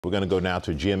We're going to go now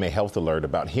to GMA Health Alert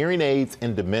about hearing aids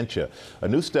and dementia. A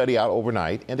new study out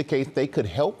overnight indicates they could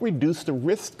help reduce the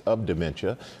risk of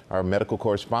dementia. Our medical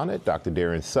correspondent, Dr.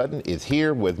 Darien Sutton, is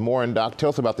here with more. And Doc, tell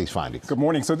us about these findings. Good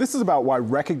morning. So this is about why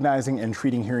recognizing and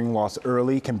treating hearing loss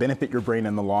early can benefit your brain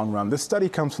in the long run. This study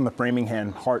comes from the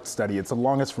Framingham Heart Study. It's the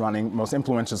longest running, most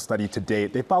influential study to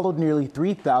date. They followed nearly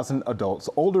 3,000 adults,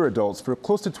 older adults, for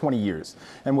close to 20 years.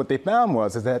 And what they found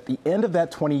is that at the end of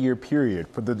that 20-year period,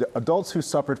 for the adults who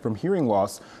suffered from hearing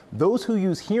loss, those who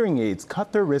use hearing aids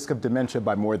cut their risk of dementia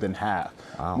by more than half.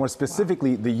 Wow. More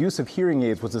specifically, the use of hearing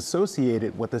aids was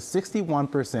associated with a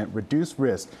 61% reduced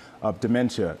risk of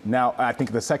dementia. Now, I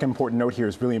think the second important note here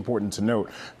is really important to note.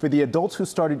 For the adults who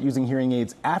started using hearing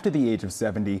aids after the age of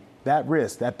 70, that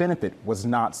risk, that benefit was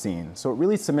not seen. So it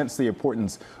really cements the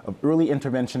importance of early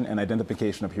intervention and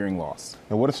identification of hearing loss.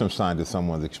 And what are some signs that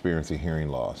someone's experiencing hearing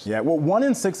loss? Yeah, well, 1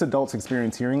 in 6 adults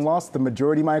experience hearing loss. The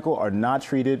majority, Michael, are not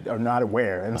treated or not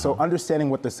aware. And so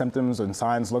understanding what the symptoms and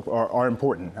signs are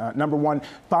important. Number one,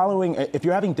 if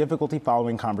you're having difficulty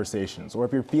following conversations, or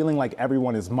if you're feeling like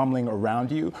everyone is mumbling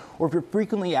around you, or if you're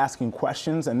frequently asking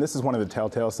questions, and this is one of the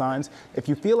telltale signs, if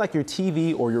you feel like your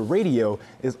TV or your radio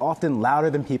is often louder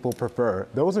than people prefer,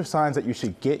 those are signs that you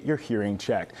should get your hearing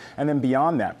checked. And then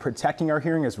beyond that, protecting our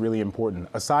hearing is really important.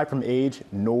 Aside from age,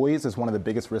 noise is one of the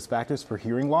biggest risk factors for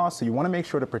hearing loss, so you want to make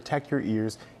sure to protect your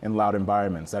ears in loud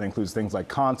environments. That includes things like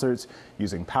concerts,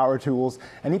 using power tools,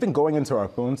 and even going into our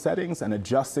phone settings and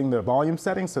adjusting the volume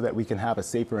settings so that we can have a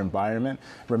safer environment.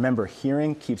 Remember,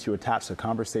 hearing keeps you attached to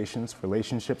conversations,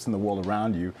 relationships, and the world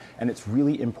around you, and it's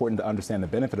really important to understand the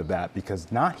benefit of that,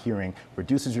 because not hearing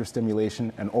reduces your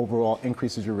stimulation and overall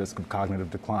increases your risk of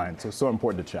cognitive decline. So it's so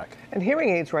important to check. And hearing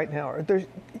aids right now,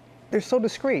 they're so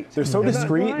discreet. They're so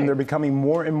discreet, and they're becoming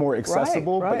more and more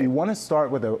accessible, but you want to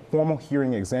start with a formal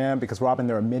hearing exam because, Robin,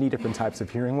 there are many different types of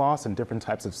hearing loss and different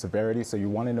types of severity, so you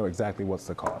want to know exactly what's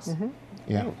the cause.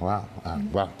 Yeah, wow.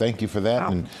 Well, thank you for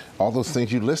that. And all those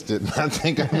things you listed, I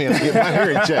think I'm going to get my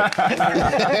hearing checked.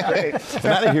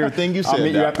 And I didn't hear a thing you said. I'll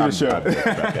meet you after the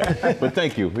show. But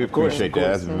thank you. We appreciate that.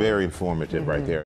 That's very informative right there.